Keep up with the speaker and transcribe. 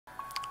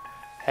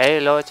Hey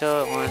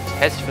Leute und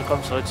herzlich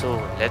willkommen zurück zu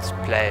Let's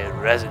Play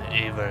Resident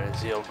Evil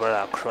The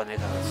Umbrella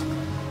Chronicles.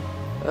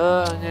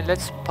 In den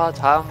letzten Part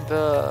haben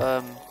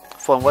wir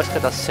von Wesker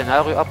das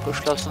Szenario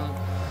abgeschlossen.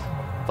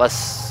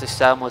 Was ich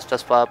sagen muss,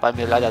 das war bei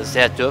mir leider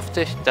sehr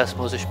dürftig. Das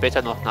muss ich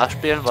später noch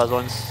nachspielen, weil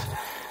sonst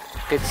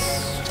gibt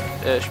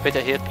es später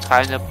hier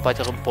keine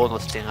weiteren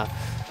Bonus-Dinger.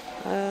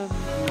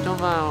 Nur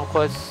mal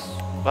kurz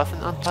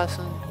Waffen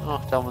anpassen. Ach,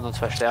 da haben wir nur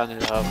 2 Sterne.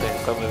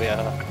 Okay, können wir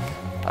wieder.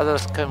 Also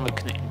das können wir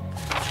knicken.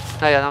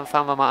 Naja, dann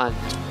fangen wir mal an.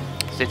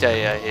 Seht ihr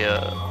ja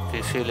hier,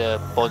 wie viele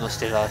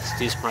Bonus-Dinger es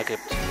diesmal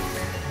gibt.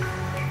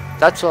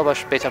 Dazu aber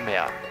später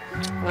mehr.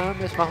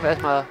 Jetzt machen wir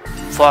erstmal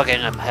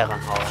Vorgänge im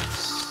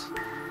Herrenhaus.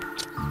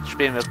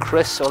 Spielen wir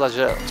Chris oder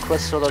Jill.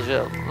 Chris oder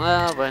Jill.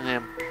 Wir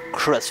nehmen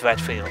Chris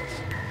Redfield.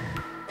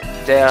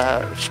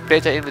 Der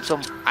später irgendwie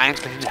zum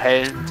eigentlichen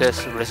Helden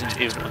des Resident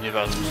Evil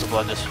Universums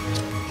geworden ist.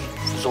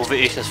 So wie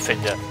ich es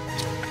finde.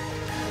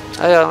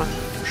 Naja, dann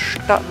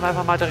starten wir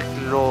einfach mal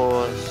direkt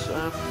los.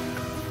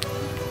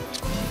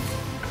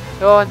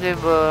 Ja,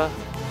 nehmen wir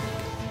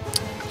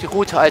die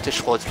gute alte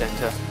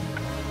Schrotflinte.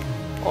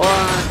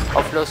 Und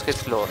auf los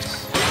geht's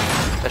los.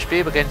 Das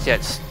Spiel beginnt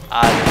jetzt.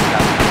 Alles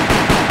klar.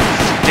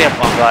 Stirb,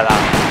 Umbrella.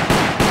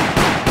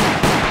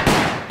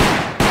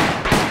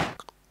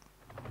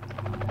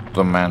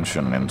 The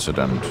mansion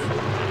incident.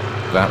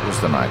 That was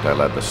the night I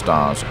led the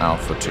STARS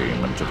Alpha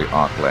team into the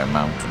Arklay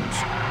Mountains,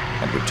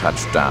 and we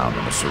touched down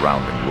in the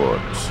surrounding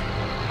woods.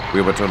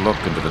 We were to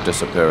look into the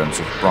disappearance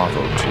of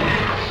Bravo team.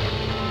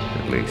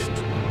 At least,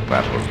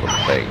 that was the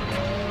bait.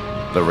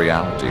 The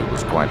reality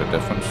was quite a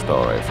different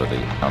story for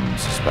the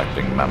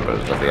unsuspecting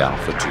members of the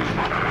Alpha team.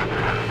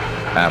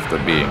 After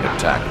being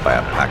attacked by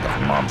a pack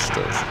of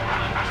monsters,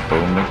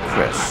 only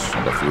Chris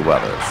and a few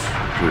others,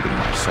 including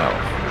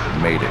myself,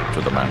 made it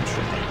to the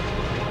mansion.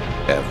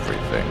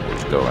 Everything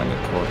was going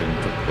according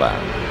to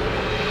plan.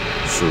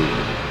 Soon,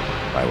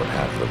 I would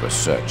have the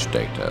research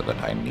data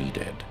that I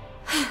needed.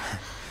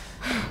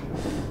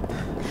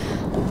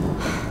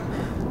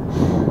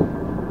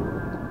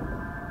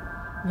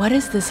 What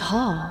is this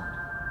hall?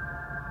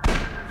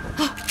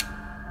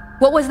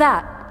 What was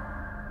that?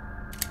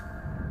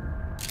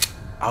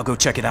 I'll go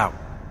check it out.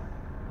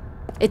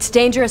 It's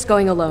dangerous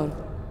going alone.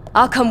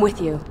 I'll come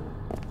with you.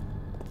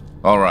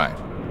 All right.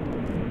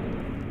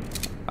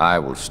 I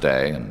will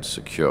stay and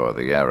secure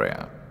the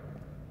area.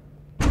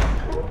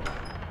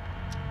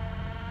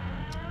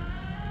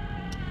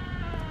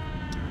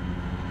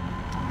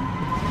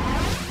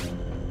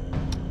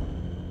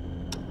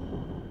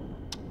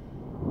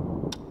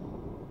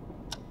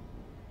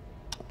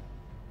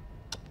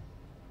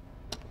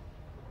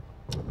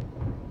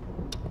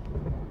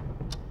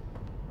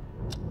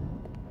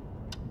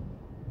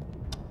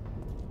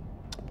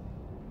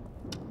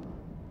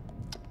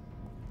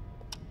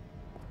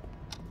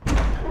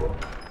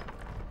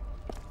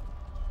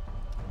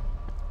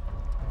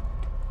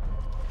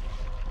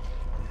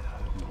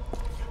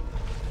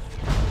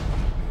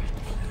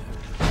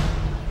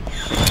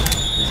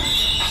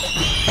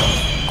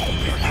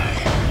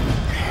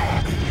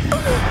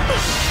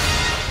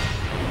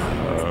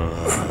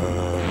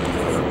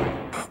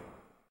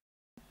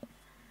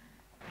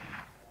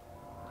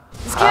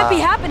 This can't be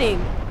happening!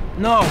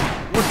 No,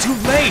 we're too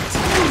late!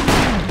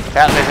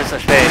 Ja, wir sind zu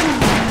spät.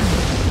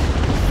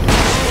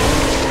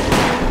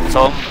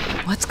 Zum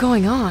What's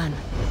going on?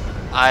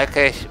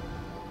 eigentlich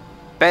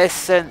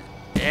besten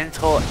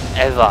Intro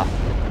ever.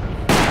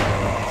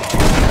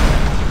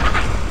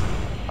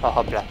 Oh,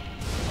 hoppla.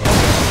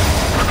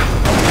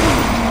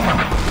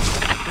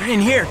 They're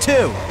in here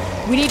too!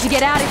 We need to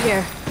get out of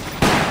here.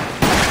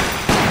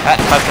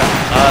 Komm schon.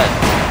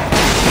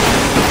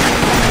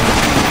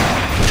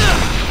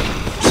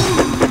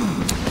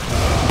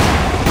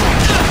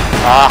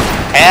 Ach,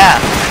 Herr!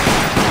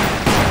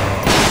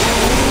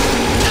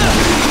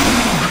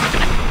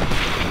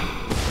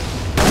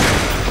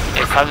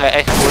 Ich fange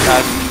echt gut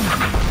an.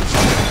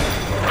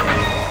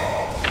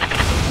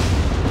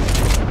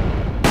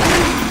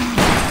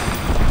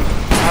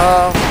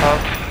 Oh, komm.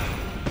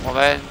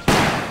 Moment.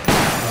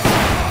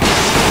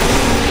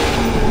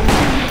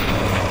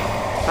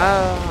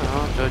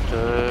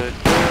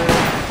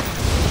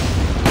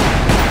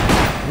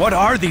 What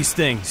are these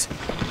things?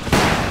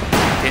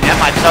 Die nennen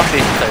mal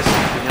Zombies, Chris.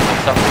 Die nennen mal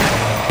Zombies.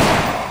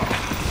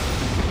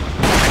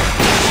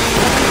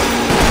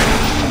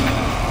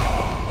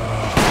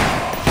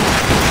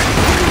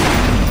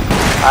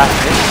 Ah,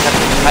 ich hab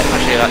den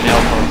Zeitmaschine nicht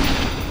aufgehoben.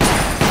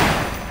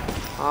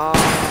 Ah,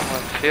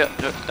 und hier,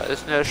 nö, da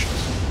ist nichts.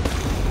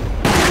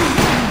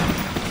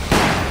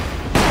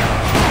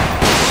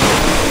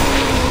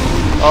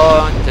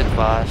 Und das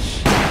war's.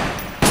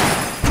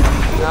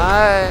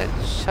 Nein,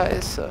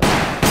 scheiße.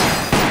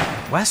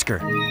 Wesker.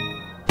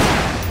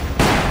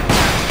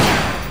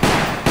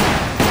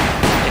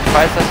 Ich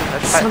weiß, dass in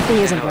der Something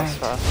isn't was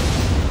right. war.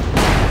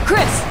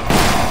 Chris!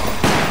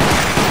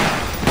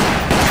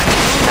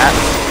 Ja.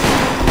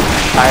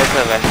 Scheiße,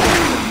 wenn es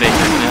nicht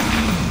ist, ne?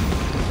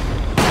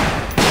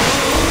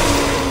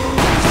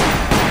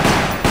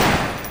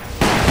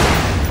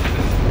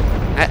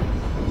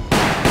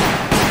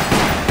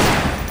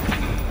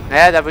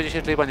 Naja, da würde ich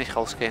jetzt lieber nicht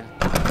rausgehen.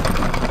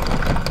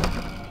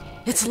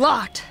 It's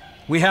locked.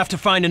 We have to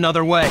find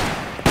another way.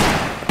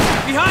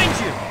 Behind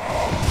you!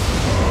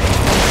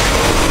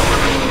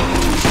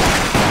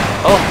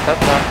 Oh, da.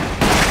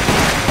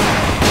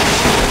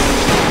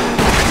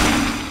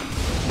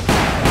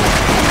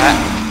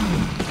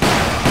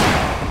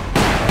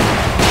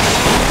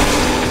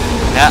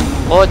 Ja,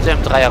 und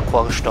im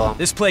Dreierchor gestorben.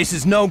 This place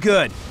is no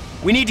good.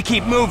 We need to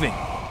keep moving.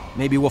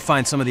 Maybe we'll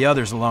find some of the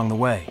others along the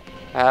way.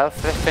 Ja,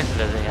 vielleicht finden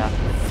wir sie ja.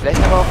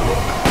 Vielleicht aber auch nicht.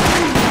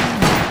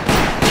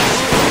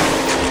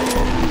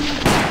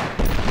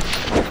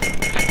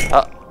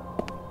 Ah.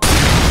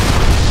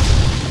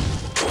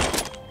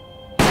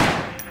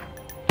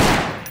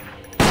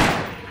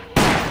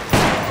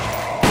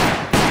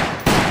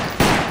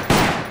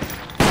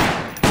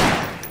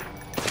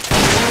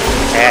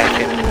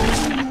 Okay.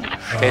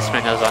 Stehst mir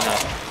in der Sonne.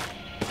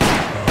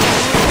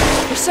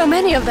 There's so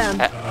many of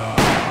them.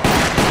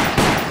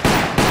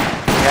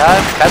 Ja,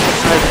 ganz so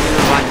schnell sind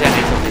diese waren ja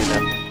nicht so viele.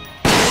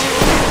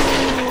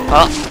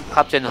 Oh,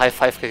 habt ihr einen High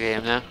Five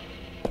gegeben, ne?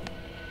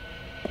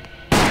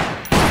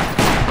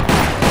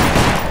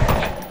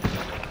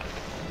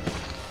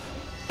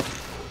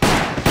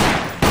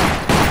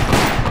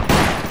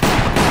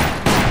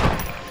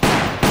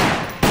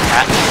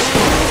 Ja.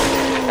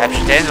 Bleib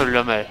stehen, du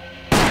Lümmel.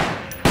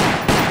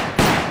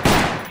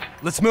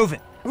 Let's move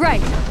it.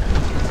 Right.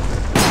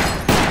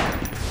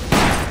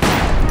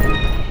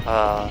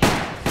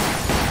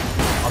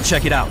 I'll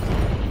check it out.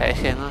 Ich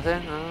hier noch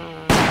hin.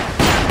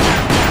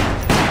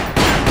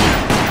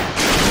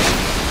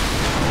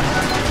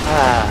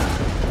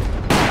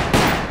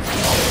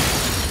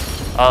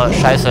 Oh,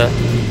 scheiße.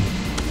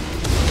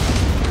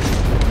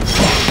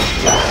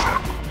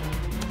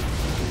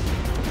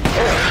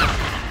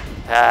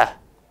 Ja.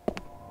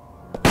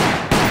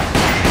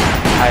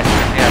 Ich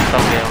bin hier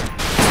Zombie.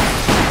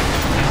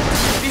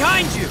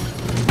 Behind you!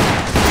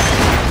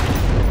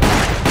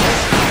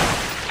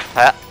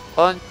 Ja,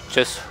 und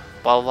tschüss.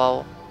 Wow,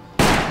 wow.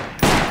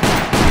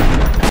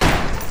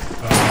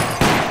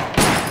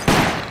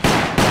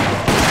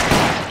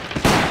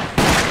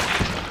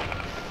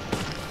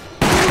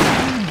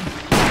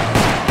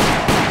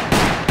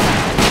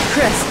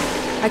 Chris,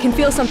 I can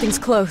feel something's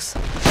close.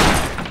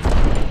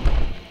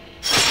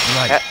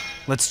 Right. Ja.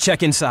 Let's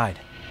check inside.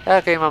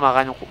 Ja, gehen wir mal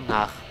rein und gucken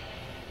nach.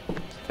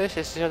 Vielleicht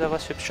ist hier da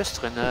was Hübsches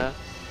drin, ne?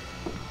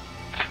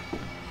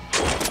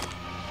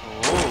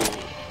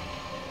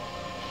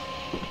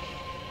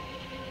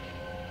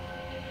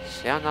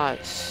 Sehr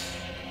nice.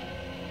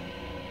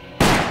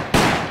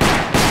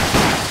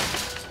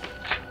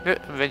 Nö,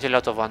 im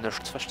Ventilator war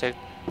nichts versteckt.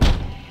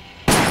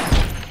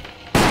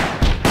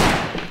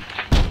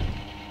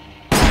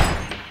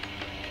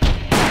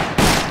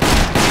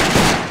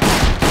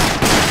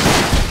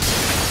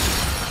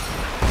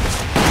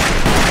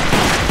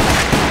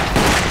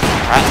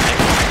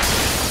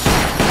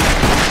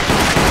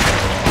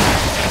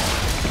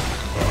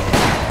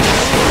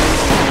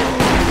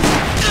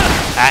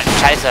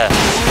 Scheiße.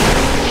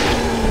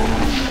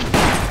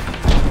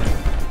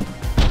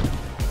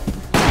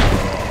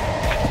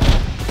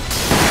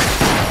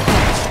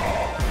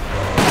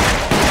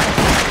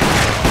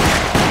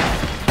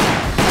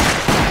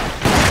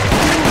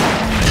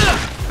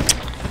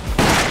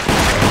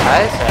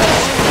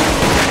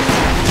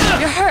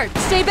 You're hurt.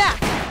 Stay back.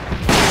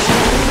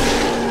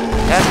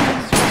 Ja, du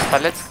bist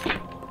verletzt.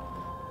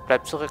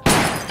 Bleib zurück.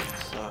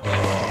 So.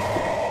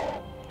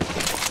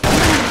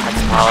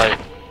 Halt's Maul.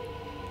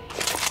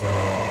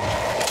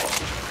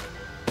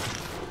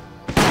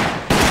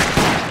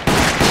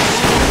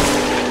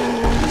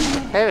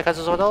 Hey, wie kannst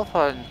du so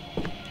aufhalten?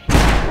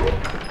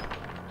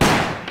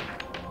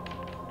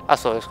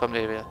 Achso, jetzt kommt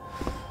wieder.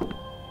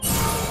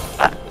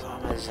 Ah,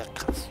 das ist ja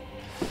krass.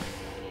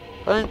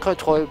 Ein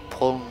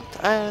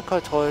Kontrollpunkt, ein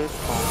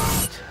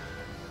Kontrollpunkt.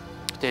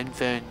 Den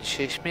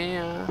wünsche ich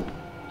mir.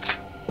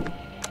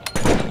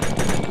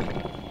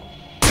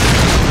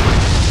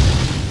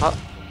 Ah,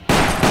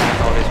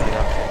 genau, ist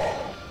wieder.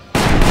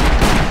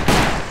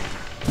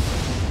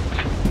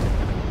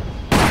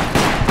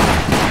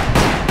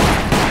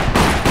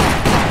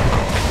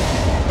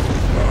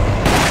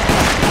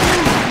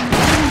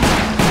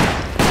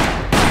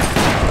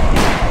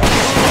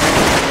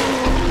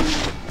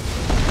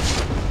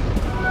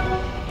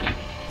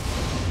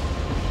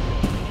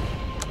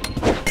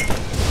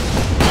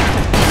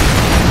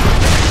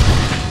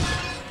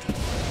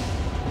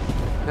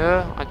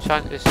 Ja,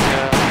 anscheinend ist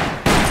hier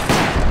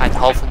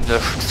ein Haufen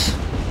nichts.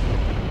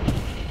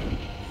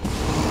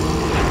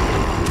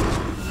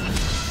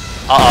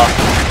 Oh.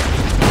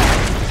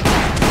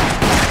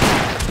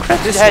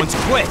 This one's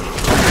quick.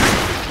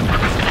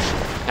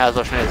 Ja,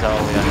 so schnell ist er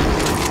auch wieder.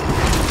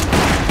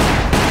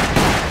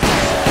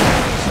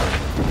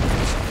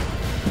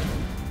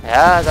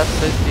 Ja, das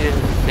sind die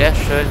sehr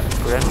schön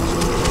drin.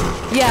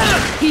 Yeah,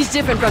 he's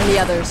different from the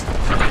others.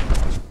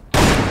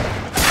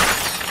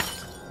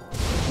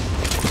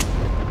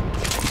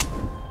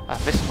 Ach,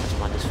 wissen muss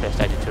man das vielleicht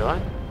da die Tür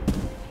rein?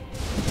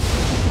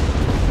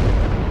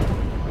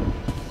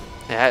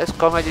 Ja, es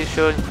kommen die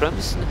schönen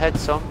Crimson Head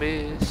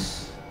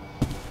Zombies.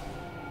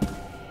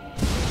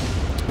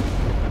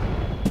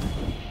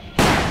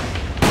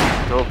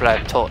 Du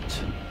bleib tot.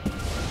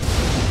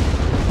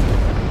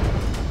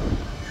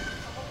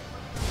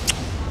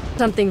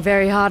 Something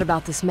very hot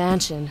about this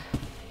mansion.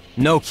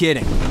 No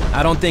kidding.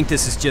 I don't think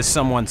this is just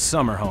someone's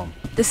summer home.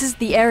 This is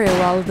the area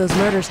where all of those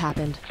murders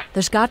happened.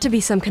 There's got to be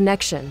some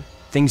connection.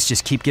 Things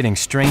just keep getting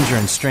stranger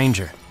and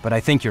stranger, but I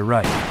think you're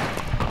right.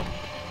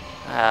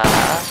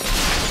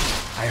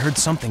 I heard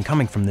something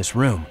coming from this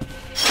room.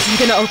 I'm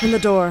gonna open the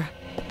door.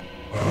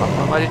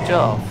 Mach mal die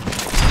Tür auf.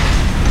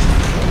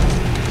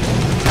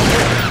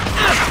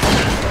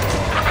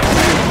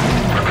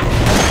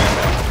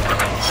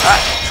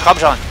 Komm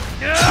schon.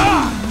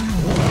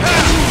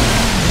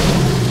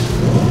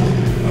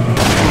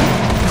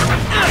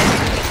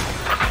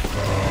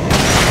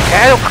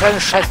 Ja, du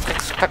kleine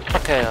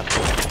Scheißdreckskackbacke.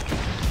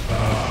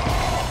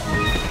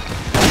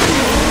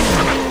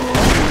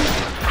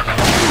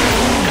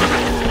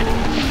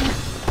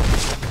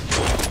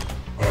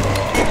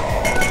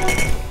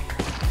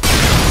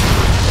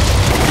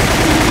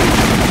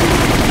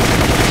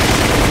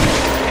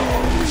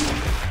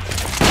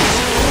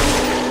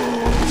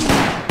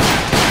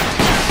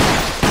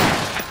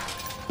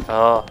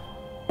 Oh.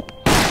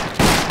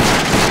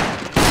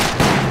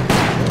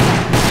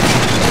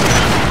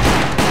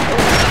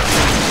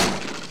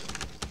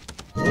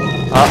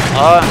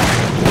 Oh.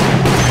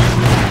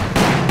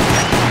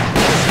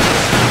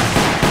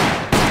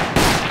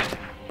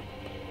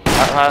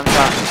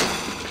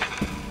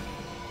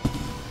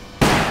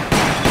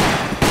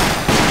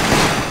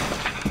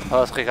 Oh,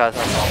 das Regal ist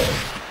auf.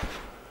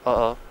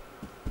 Oh.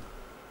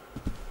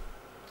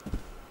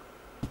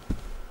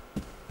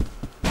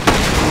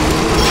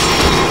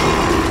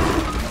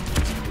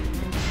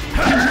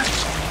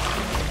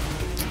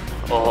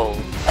 Oh.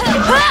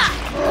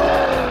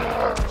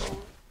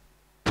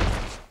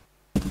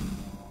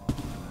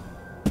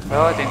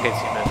 Ja, den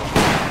geht's nicht mehr so.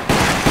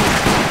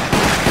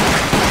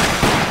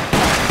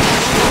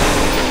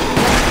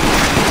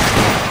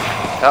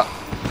 Ja.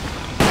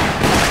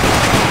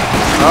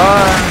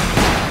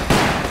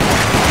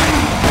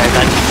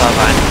 Dann nicht mal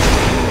rein.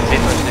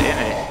 Sehen wir uns eh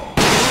nicht.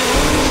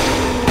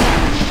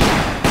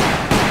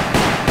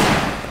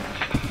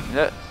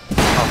 Nö.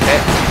 Okay.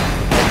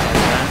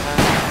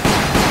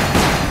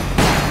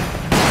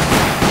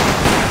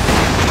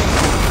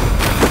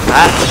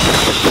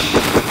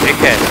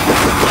 Dicke.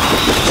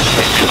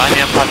 Ich meine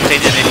hier ein paar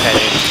Zähne nicht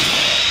fertig.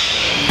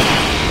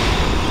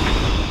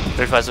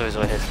 Bild war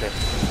sowieso hässlich.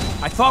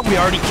 I thought we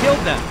already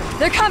killed them.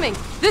 They're coming!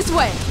 This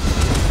way!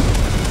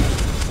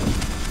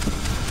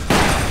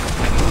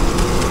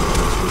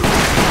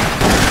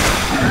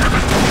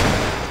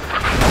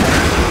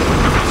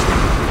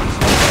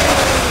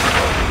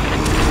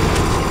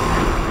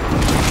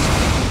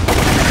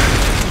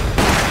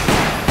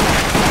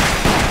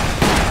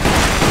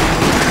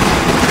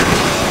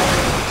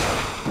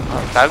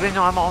 Da will ich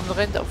noch einmal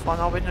umdrehen, da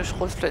vorne habe ich eine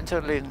Schrotflinte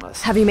liegen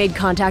lassen. Have you made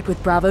contact with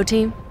Bravo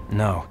team?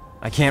 No,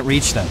 I can't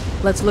reach them.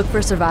 Let's look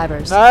for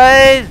survivors.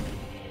 Nein!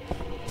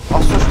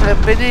 Ach, so schnell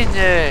bin ich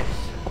nicht.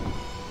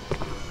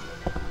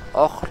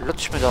 Ach,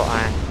 lutsch mir doch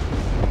ein.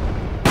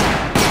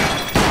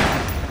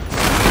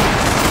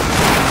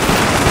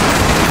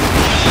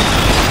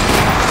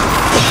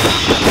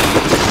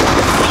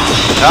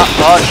 Ja,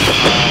 und.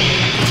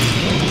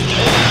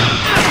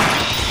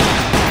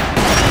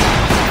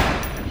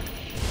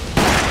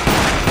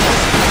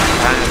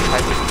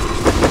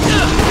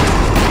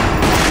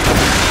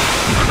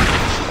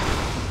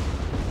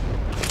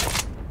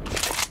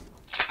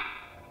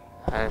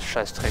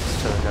 Scheiß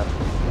Dreckstöger.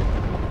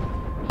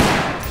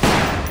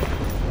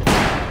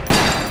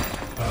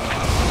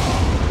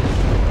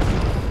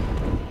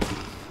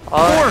 Oh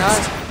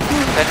nein.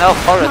 Genau,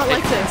 Forrest. Not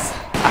like this.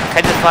 Ach,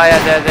 Kenneth war ja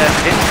der im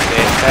Ding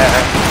steht,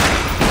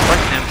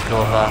 unten im Klo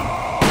war.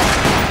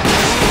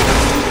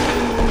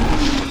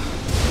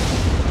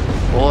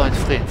 Oh, in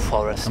Frieden,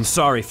 Forrest. I'm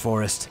sorry,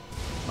 Forrest.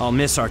 I'll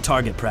miss our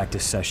target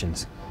practice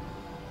sessions.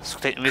 Das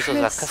klingt irgendwie so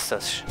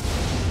sarkastisch.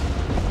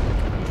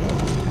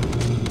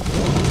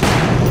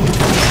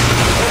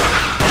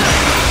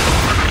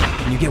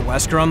 Can you get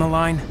Wesker on the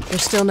line?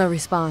 There's still no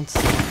response.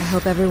 I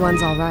hope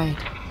everyone's alright.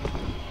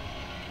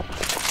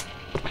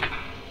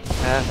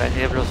 Ja, wenn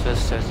ihr bloß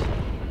wüsstet.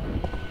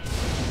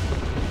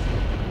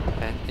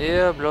 Wenn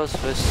ihr bloß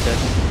wüsstet.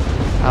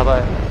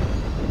 Aber,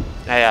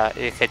 naja,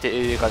 ihr kennt ja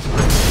eh ganz gut.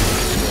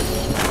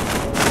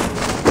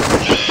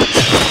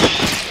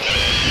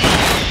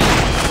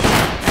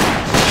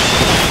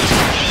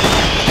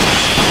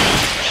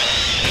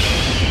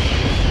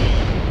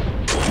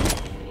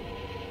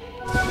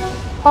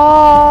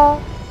 Oh.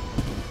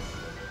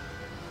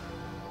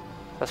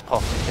 Das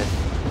braucht sich jetzt.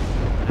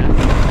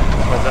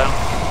 Was sagen?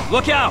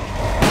 Look out!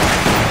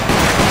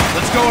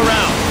 Let's go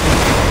around.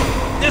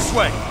 This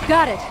way.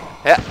 Got it.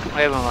 Ja, gehen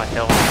wir mal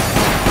hier rum.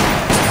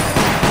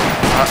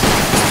 Ah.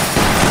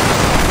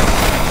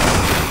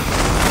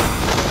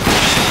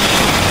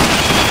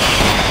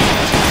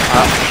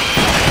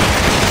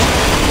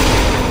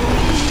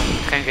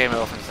 Nein, geh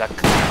mir auf den Sack.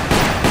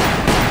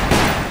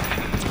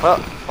 Oh,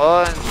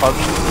 und komm.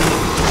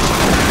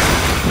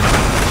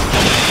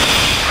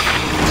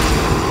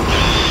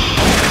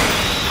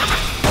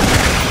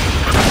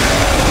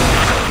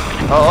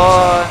 Oh,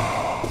 und.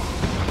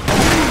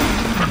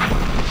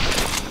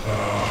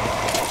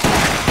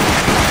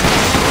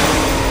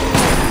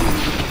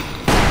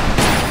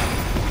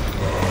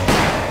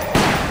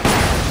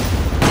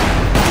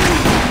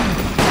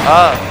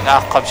 Oh,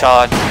 ach komm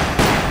schon.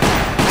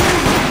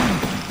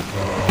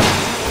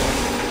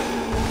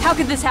 How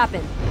could this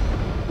happen?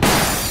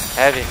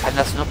 Hä, wie kann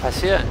das nur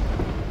passieren?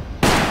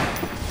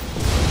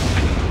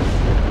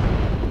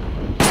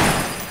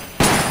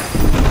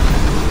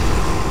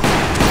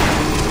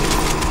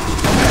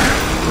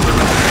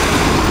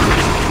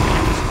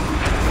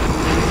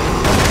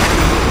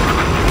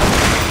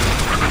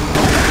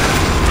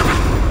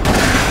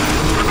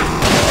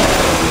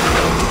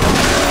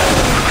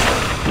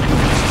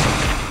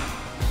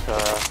 So.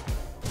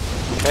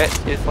 Okay,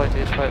 die ist voll,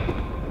 die ist voll.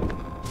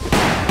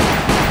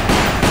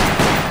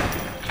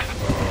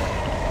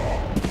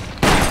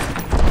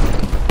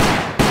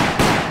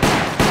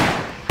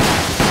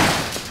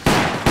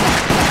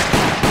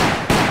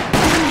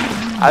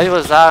 Aber ich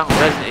würde sagen,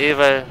 Resident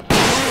Evil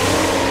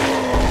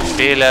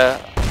Spiele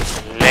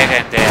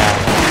legendär.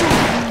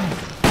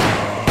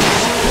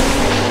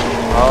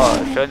 Oh,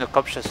 schöne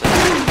Kopfschüsse.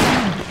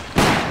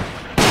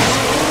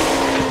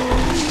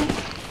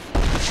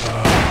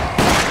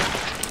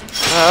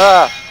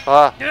 Oh.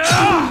 Ja,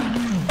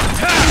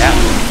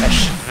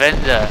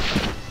 verschwinde,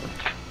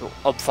 du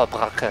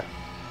Opferbracke.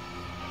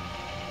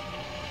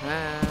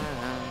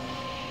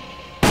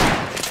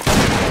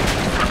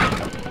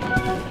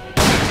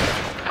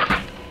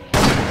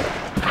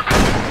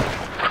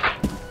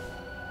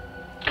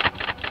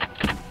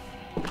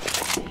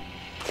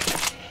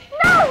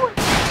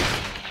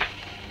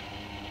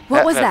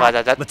 What was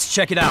that? Let's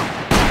check it out.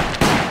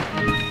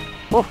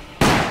 Oh.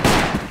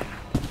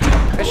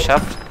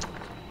 Geschafft.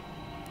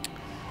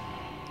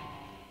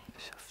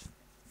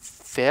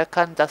 Wer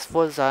kann das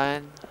wohl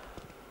sein?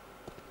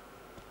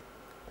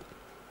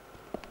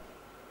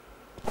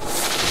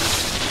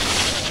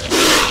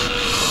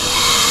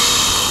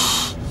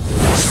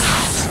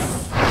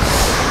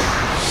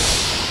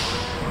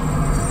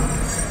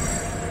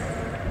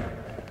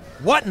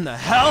 What in the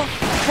hell?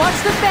 Watch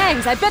the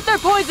fangs. I bet they're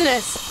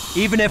poisonous.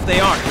 Even if they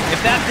aren't,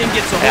 if that thing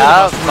gets a hold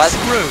Yeah, of us, we're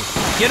screwed.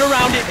 Get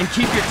around it and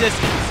keep your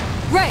distance.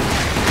 Right.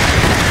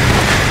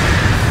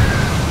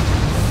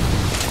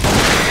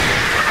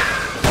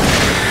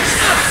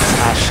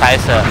 Ah,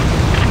 scheiße.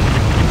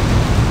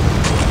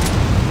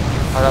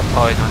 Oh, das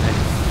brauche ich noch nicht.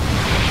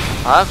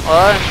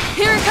 Und...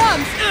 Here it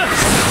comes.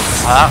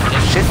 Ah,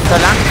 das Schiff so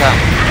langsam.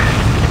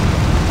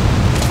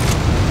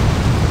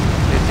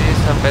 Die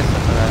ist am besten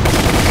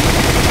vielleicht.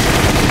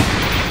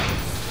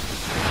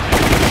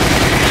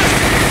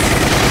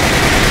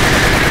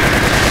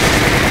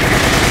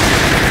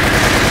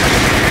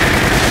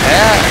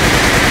 Ja.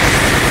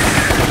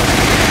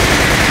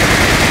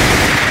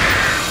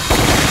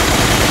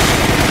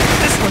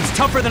 This one's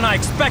tougher than I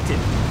expected.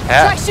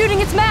 Ja. Try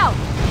shooting its mouth.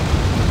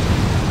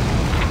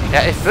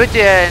 Ja, ich würde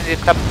dir in die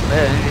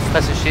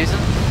Fresse schießen.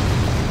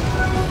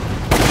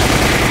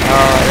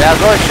 Oh, ja,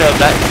 so schön.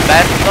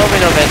 Bleib so wie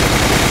du bist.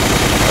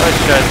 So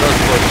schön, so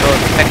ist gut, so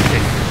ist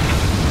Taktik.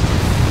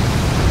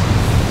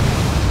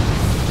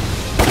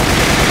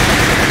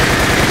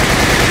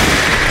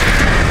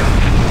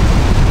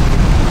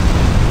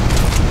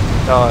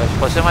 So, ich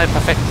muss immer den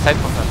perfekten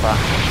Zeitpunkt erfahren.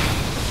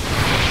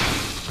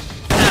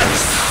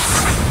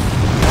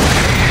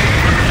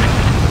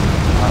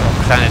 Oh,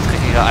 kleine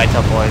dreckige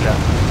Eiterbeule.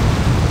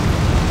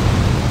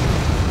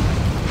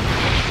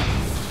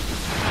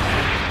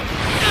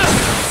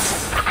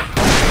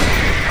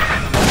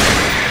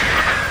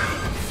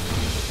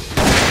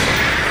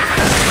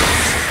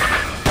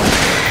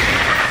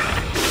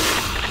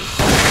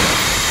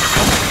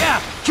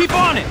 Keep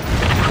on it!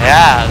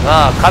 Ja,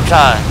 so, komm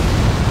schon.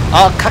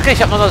 Oh, kacke, ich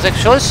hab nur noch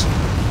 6 Schuss.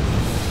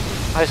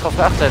 Habe ich drauf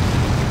geachtet.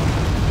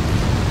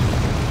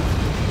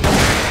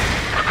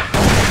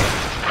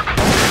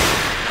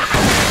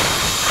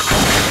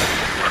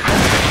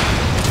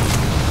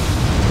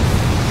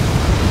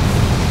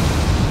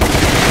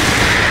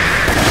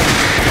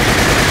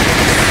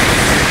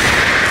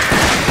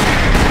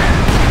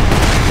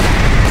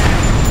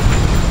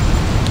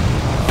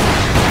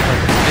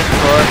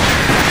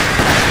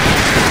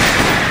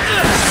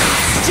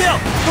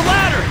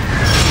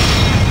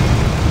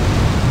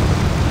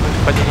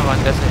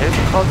 Dessen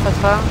Hilfekraut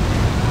vertragen?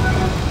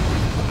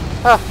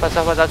 Ach, was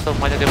sagt man dazu?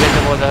 Meine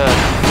Gebete wurden erhört.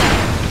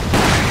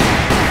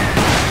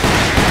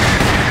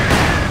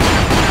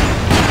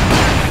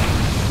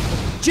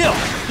 Jill,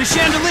 the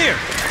chandelier!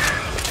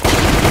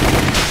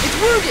 It's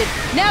wounded.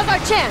 Now's our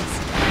chance.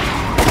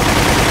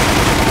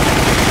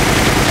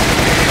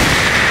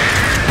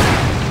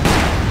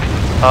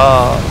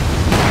 Oh,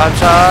 komm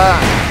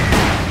schon!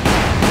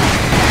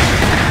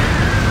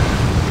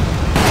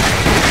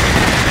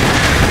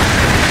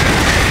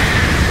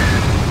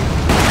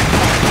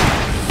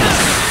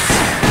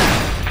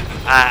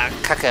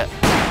 Kacke.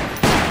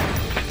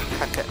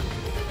 Kacke.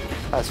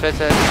 Was wird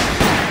es?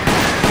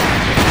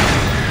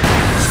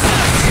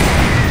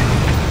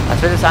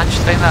 Das wird es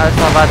anstrengender als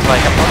erwartet, weil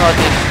ich habe nur noch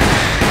die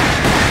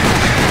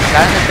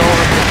kleine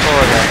doofe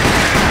Pistole.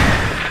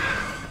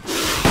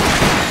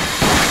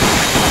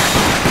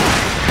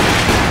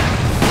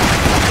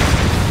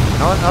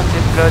 Nur noch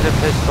die blöde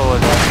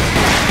Pistole.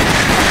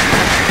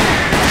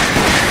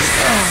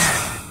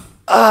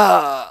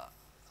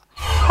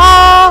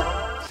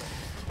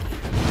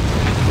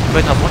 Ich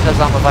bin auf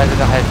wundersame Weise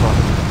geheilt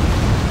worden.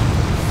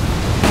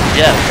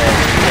 Ja, yeah,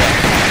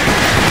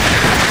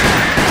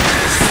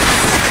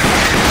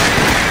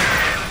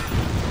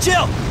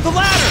 Jill, the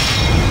ladder!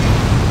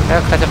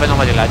 ja, klettern wir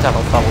nochmal die Leiter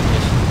rauf, warum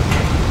nicht?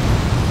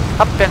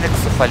 Hab ja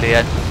nichts zu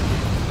verlieren.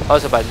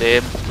 Außer beim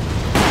Leben.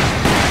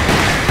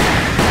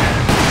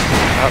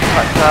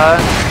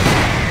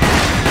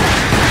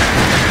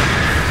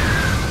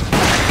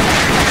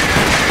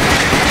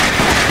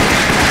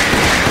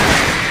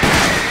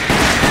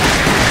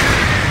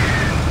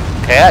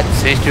 Ja, okay,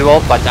 sehe ich dir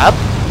überhaupt was ab?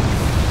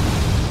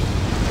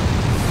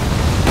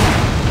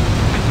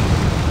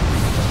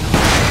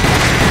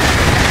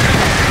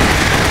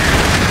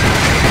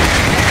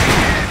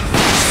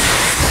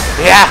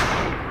 Ja!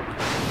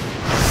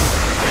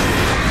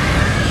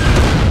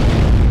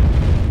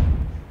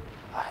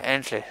 Ach,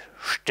 endlich.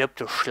 Stirb,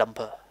 du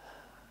Schlampe.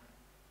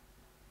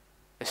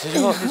 Ist es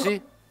überhaupt nicht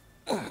sie?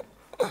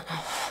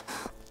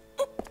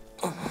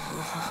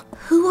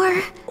 Who are...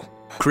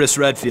 Chris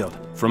Redfield,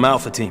 from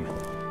Alpha Team.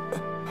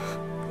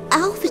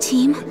 Alpha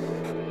Team?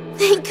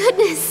 Thank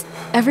goodness!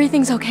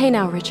 Everything's okay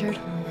now, Richard.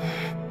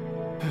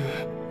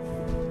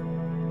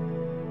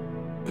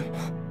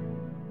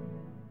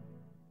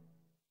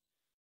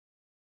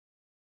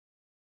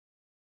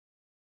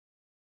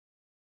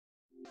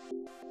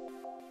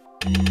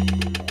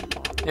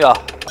 Ja,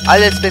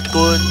 alles wird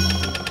gut.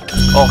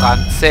 Oh,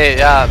 Rang C,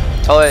 ja,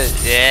 toll.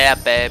 Yeah,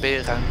 baby,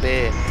 Rang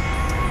B.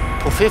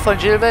 Trophäe von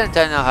Jill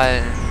Valentine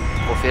erhalten.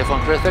 Trophäe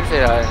von Chris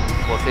Redfield erhalten.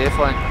 Trophäe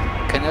von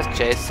Kenneth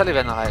J.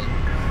 Sullivan erhalten.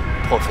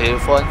 Trophäe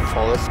von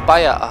Forrest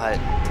Bayer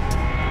erhalten.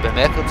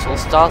 Bemerkung zu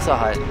Stars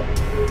erhalten.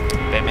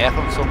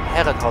 Bemerkung zum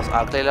Herrenhaus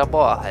Arkley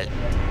Labor erhalten.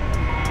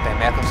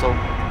 Bemerkung zum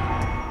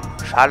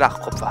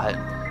Scharlachkopf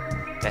erhalten.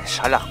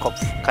 Scharlachkopf,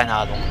 keine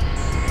Ahnung.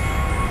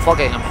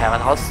 Vorgänger im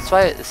Herrenhaus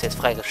 2 ist jetzt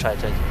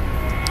freigeschaltet.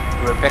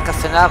 Rebecca's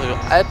Szenario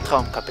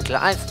Albtraum Kapitel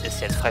 1 ist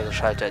jetzt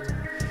freigeschaltet.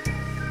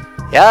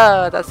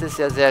 Ja, das ist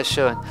ja sehr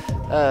schön.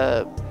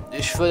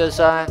 Ich würde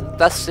sagen,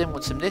 das sehen wir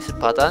uns im nächsten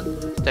Part an.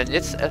 Denn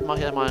jetzt mache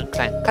ich erstmal einen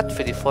kleinen Cut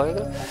für die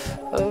Folge.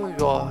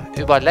 Ja,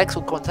 über Likes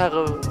und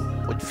Kommentare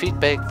und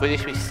Feedback würde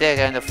ich mich sehr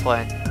gerne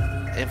freuen.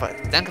 Jedenfalls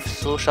danke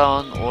fürs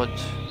Zuschauen und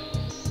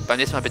beim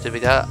nächsten Mal bitte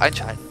wieder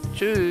einschalten.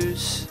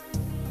 Tschüss!